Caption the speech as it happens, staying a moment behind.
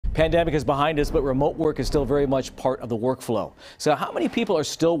Pandemic is behind us, but remote work is still very much part of the workflow. So how many people are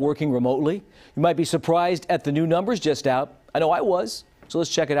still working remotely? You might be surprised at the new numbers just out. I know I was. So let's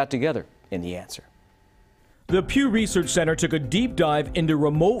check it out together in The Answer. The Pew Research Center took a deep dive into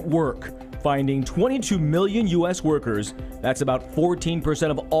remote work, finding 22 million U.S. workers, that's about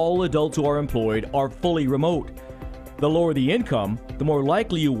 14% of all adults who are employed, are fully remote. The lower the income, the more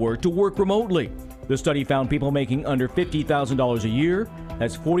likely you were to work remotely. The study found people making under $50,000 a year,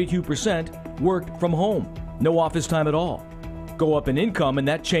 that's 42%, worked from home. No office time at all. Go up in income and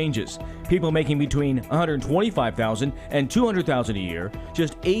that changes. People making between $125,000 and $200,000 a year,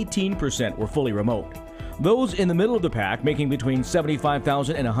 just 18% were fully remote. Those in the middle of the pack, making between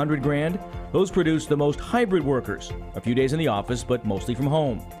 $75,000 and $100,000, those produce the most hybrid workers. A few days in the office, but mostly from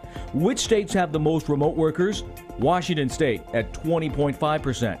home. Which states have the most remote workers? Washington State at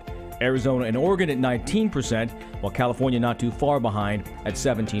 20.5%. Arizona and Oregon at 19%, while California not too far behind at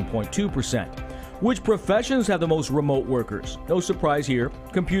 17.2%. Which professions have the most remote workers? No surprise here,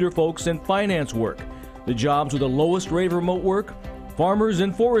 computer folks and finance work. The jobs with the lowest rate of remote work? Farmers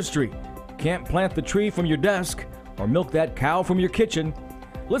and forestry. Can't plant the tree from your desk or milk that cow from your kitchen.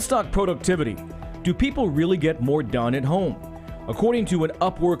 Let's talk productivity. Do people really get more done at home? According to an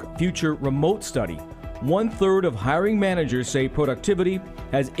Upwork Future Remote study, 1/3 of hiring managers say productivity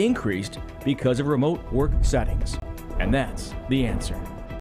has increased because of remote work settings. And that's The Answer.